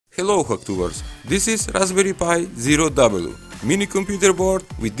Hello Hacktubers, this is Raspberry Pi Zero W, mini computer board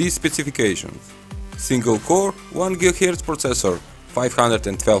with these specifications. Single core, 1 GHz processor,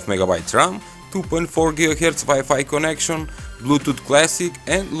 512 MB RAM, 2.4 GHz Wi-Fi connection, Bluetooth Classic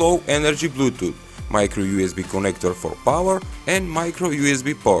and low energy Bluetooth, micro USB connector for power and micro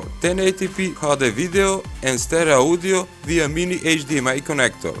USB port, 1080p HD video and stereo audio via mini HDMI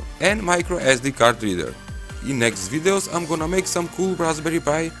connector, and micro SD card reader. In next videos I'm gonna make some cool Raspberry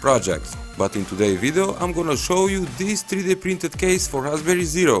Pi projects, but in today's video I'm gonna show you this 3D printed case for Raspberry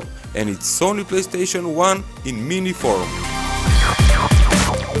Zero and its Sony PlayStation 1 in mini form.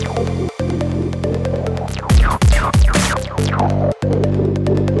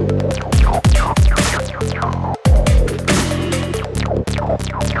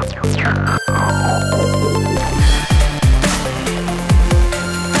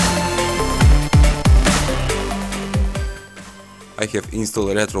 I have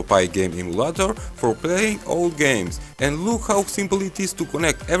installed RetroPie game emulator for playing old games, and look how simple it is to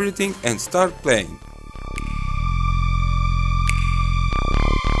connect everything and start playing.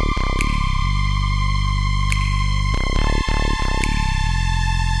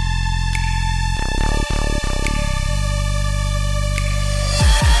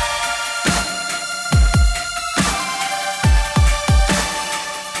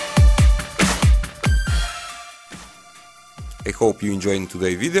 I hope you enjoyed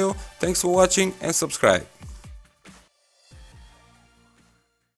today's video, thanks for watching and subscribe.